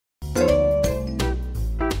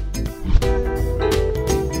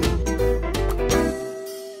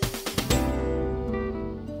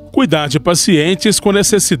cuidar de pacientes com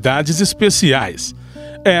necessidades especiais.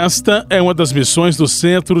 Esta é uma das missões do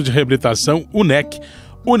Centro de Reabilitação FUNEC,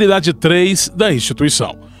 Unidade III da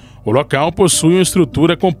instituição. O local possui uma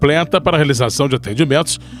estrutura completa para a realização de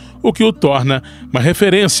atendimentos, o que o torna uma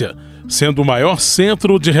referência, sendo o maior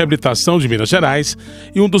centro de reabilitação de Minas Gerais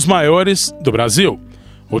e um dos maiores do Brasil.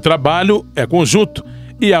 O trabalho é conjunto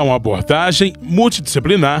e há uma abordagem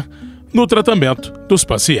multidisciplinar no tratamento dos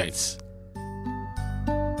pacientes.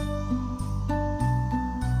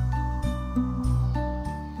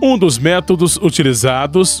 Um dos métodos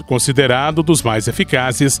utilizados, considerado dos mais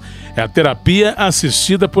eficazes, é a terapia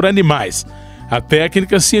assistida por animais. A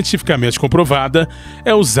técnica cientificamente comprovada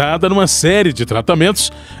é usada numa série de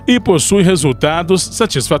tratamentos e possui resultados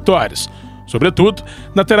satisfatórios, sobretudo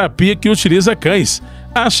na terapia que utiliza cães,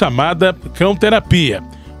 a chamada cão-terapia.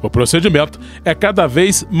 O procedimento é cada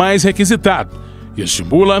vez mais requisitado e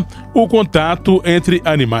estimula o contato entre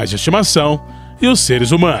animais de estimação e os seres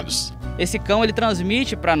humanos. Esse cão ele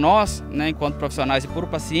transmite para nós, né, enquanto profissionais e para o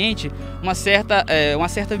paciente, uma certa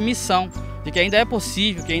missão de que ainda é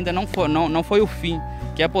possível, que ainda não foi o fim,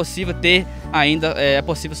 que é possível ter ainda, é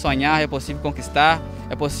possível sonhar, é possível conquistar,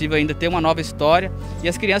 é possível ainda ter uma nova história. E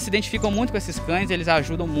as crianças se identificam muito com esses cães, eles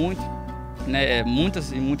ajudam muito, né,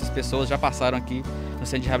 muitas pessoas já passaram aqui no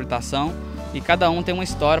Centro de Reabilitação e cada um tem uma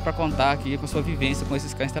história para contar aqui com sua vivência com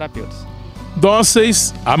esses cães terapeutas.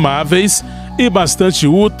 Dóceis, amáveis e bastante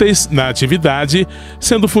úteis na atividade,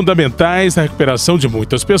 sendo fundamentais na recuperação de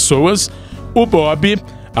muitas pessoas, o Bob,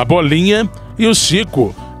 a Bolinha e o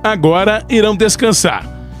Chico agora irão descansar.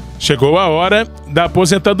 Chegou a hora da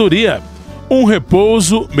aposentadoria, um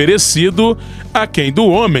repouso merecido a quem do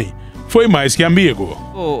homem foi mais que amigo.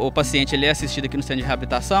 O paciente ele é assistido aqui no Centro de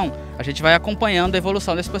Reabilitação, a gente vai acompanhando a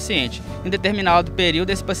evolução desse paciente. Em determinado período,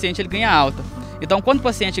 esse paciente ele ganha alta. Então, quando o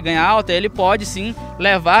paciente ganha alta, ele pode sim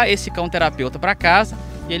levar esse cão-terapeuta para casa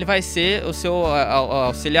e ele vai ser o seu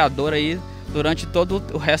auxiliador aí durante todo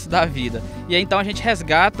o resto da vida. E aí, então a gente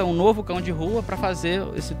resgata um novo cão de rua para fazer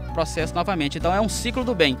esse processo novamente. Então é um ciclo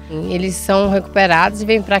do bem. Eles são recuperados e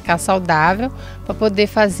vêm para cá saudável para poder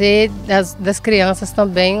fazer das crianças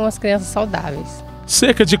também umas crianças saudáveis.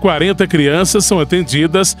 Cerca de 40 crianças são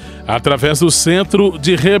atendidas através do Centro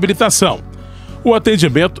de Reabilitação. O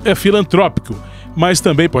atendimento é filantrópico, mas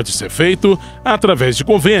também pode ser feito através de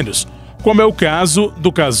convênios, como é o caso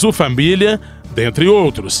do Casu Família, dentre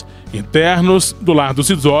outros. Internos do Lar dos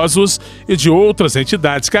Idosos e de outras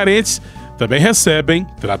entidades carentes também recebem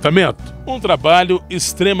tratamento. Um trabalho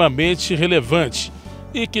extremamente relevante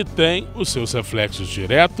e que tem os seus reflexos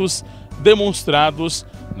diretos demonstrados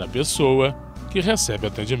na pessoa que recebe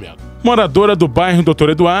atendimento. Moradora do bairro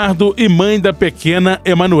Dr. Eduardo e mãe da pequena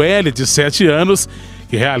Emanuele, de 7 anos,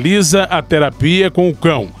 que realiza a terapia com o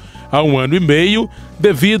cão há 1 ano e meio,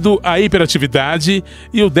 devido à hiperatividade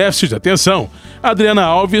e o déficit de atenção, Adriana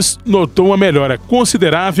Alves notou uma melhora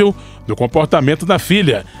considerável no comportamento da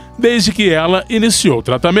filha, desde que ela iniciou o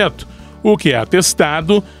tratamento, o que é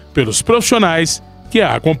atestado pelos profissionais que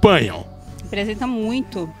a acompanham. Apresenta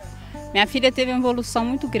muito. Minha filha teve uma evolução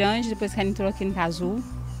muito grande depois que ela entrou aqui no Casu.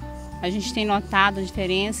 A gente tem notado a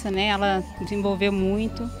diferença, né? Ela desenvolveu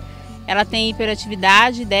muito. Ela tem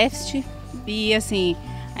hiperatividade, déficit e assim,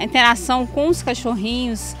 a interação com os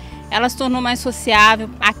cachorrinhos, ela se tornou mais sociável.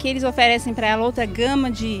 Aqui eles oferecem para ela outra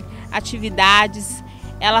gama de atividades.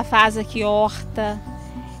 Ela faz aqui horta,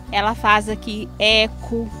 ela faz aqui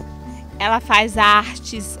eco, ela faz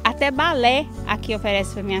artes, até balé aqui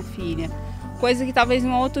oferece para minha filha. Coisa que talvez em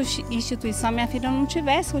uma outra instituição minha filha não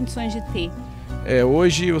tivesse condições de ter.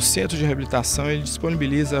 Hoje o Centro de Reabilitação ele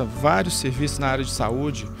disponibiliza vários serviços na área de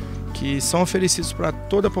saúde que são oferecidos para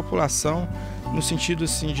toda a população, no sentido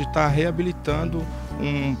assim, de estar reabilitando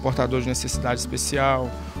um portador de necessidade especial,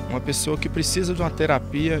 uma pessoa que precisa de uma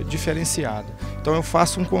terapia diferenciada. Então eu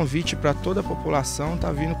faço um convite para toda a população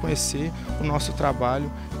estar vindo conhecer o nosso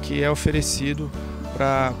trabalho que é oferecido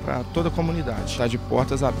para toda a comunidade. Está de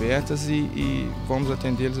portas abertas e vamos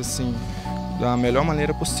atendê-los assim da melhor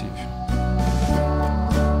maneira possível.